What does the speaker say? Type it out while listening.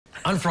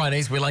On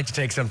Fridays, we like to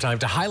take some time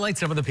to highlight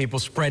some of the people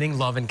spreading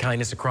love and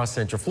kindness across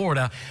Central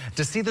Florida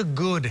to see the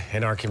good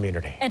in our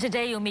community. And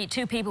today you'll meet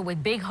two people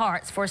with big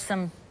hearts for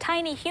some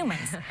tiny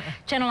humans.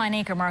 Channel 9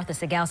 anchor Martha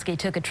Sagowski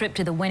took a trip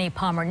to the Winnie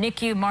Palmer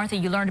NICU. Martha,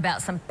 you learned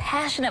about some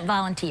passionate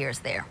volunteers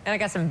there. And I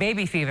got some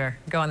baby fever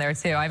going there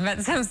too. I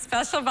met some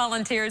special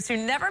volunteers who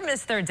never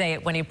miss their day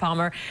at Winnie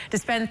Palmer to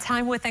spend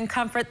time with and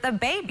comfort the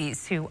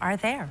babies who are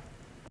there.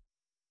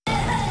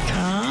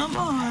 Come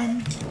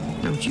on.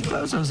 Don't you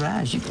close those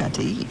eyes. You've got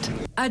to eat.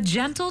 A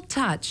gentle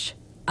touch,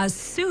 a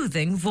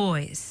soothing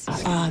voice.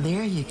 Ah,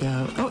 there you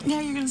go. Oh, now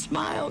you're going to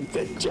smile.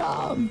 Good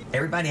job.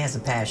 Everybody has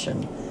a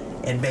passion,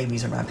 and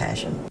babies are my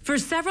passion. For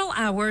several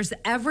hours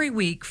every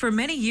week for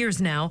many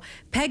years now,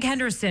 Peg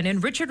Henderson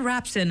and Richard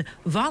Rapson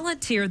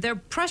volunteer their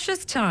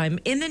precious time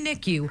in the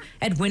NICU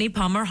at Winnie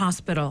Palmer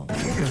Hospital.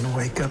 You're going to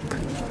wake up.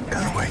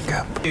 Gotta wake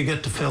up. You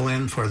get to fill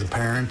in for the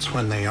parents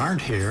when they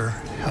aren't here.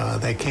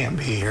 They can't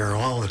be here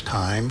all the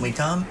time. We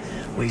come,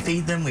 we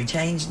feed them, we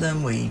change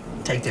them, we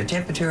take their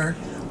temperature,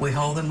 we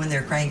hold them when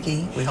they're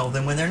cranky, we hold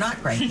them when they're not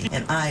cranky.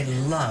 And I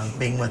love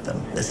being with them.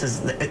 This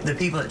is the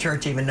people at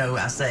church even know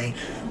I say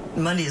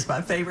Monday is my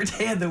favorite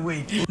day of the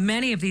week.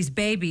 Many of these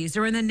babies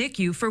are in the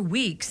NICU for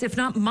weeks, if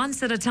not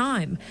months at a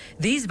time.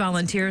 These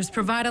volunteers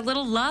provide a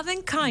little love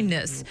and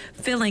kindness,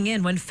 filling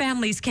in when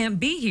families can't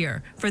be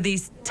here for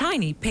these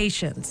tiny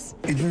patients.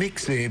 It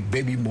makes the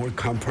baby more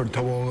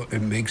comfortable.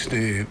 It makes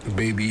the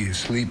baby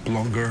sleep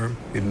longer.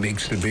 It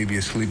makes the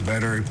baby sleep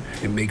better.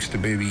 It makes the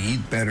baby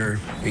eat better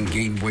and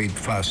gain weight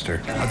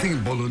faster. I think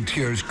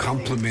volunteers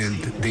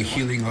complement the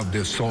healing of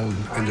the soul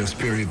and the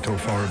spirit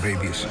of our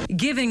babies.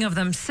 Giving of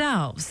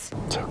themselves.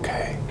 It's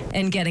okay.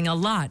 And getting a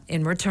lot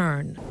in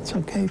return. It's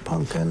okay,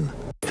 pumpkin.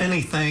 If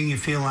anything, you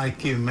feel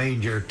like you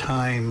made your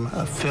time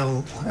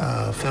filled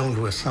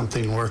with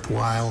something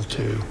worthwhile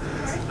to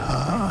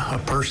a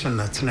person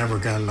that's never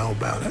going to know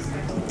about it.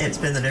 It's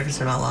been the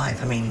difference in my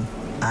life. I mean,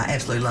 I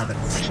absolutely love it.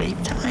 Sleep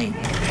tight.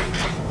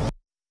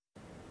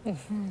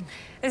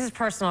 This is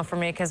personal for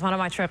me because one of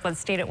my triplets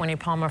stayed at Winnie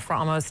Palmer for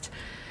almost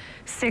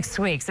 6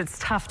 weeks. It's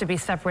tough to be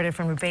separated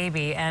from a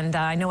baby, and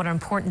I know what an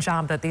important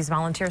job that these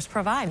volunteers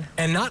provide.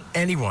 And not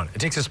anyone. It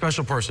takes a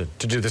special person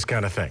to do this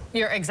kind of thing.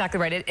 You're exactly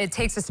right. It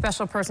takes a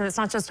special person. It's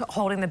not just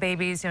holding the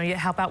babies. You know, you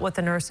help out with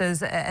the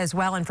nurses as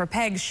well. And for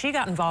Peg, she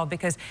got involved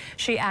because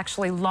she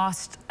actually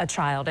lost a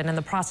child. And in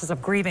the process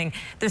of grieving,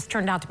 this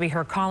turned out to be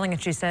her calling.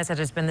 And she says it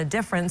has been the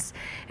difference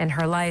in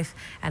her life.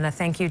 And a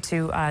thank you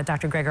to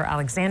Dr. Gregor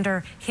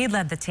Alexander. He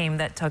led the team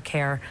that took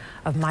care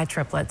of my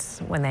triplets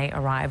when they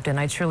arrived. And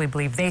I truly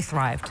believe they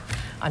thrived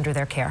under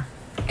their care.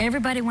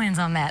 Everybody wins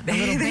on that. The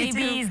little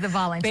babies, the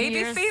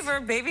volunteers.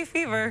 Baby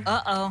fever.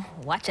 Uh-oh,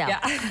 watch out.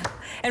 Yeah.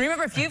 And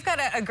remember, if you've got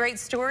a great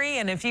story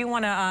and if you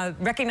want to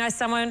recognize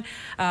someone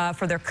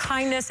for their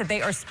kindness that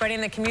they are spreading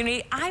in the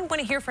community, I want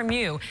to hear from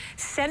you.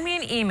 Send me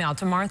an email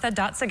to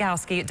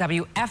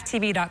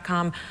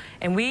martha.sagowski@wftv.com,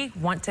 and we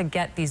want to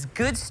get these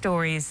good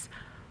stories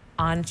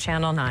on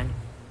Channel 9.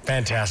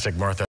 Fantastic, Martha.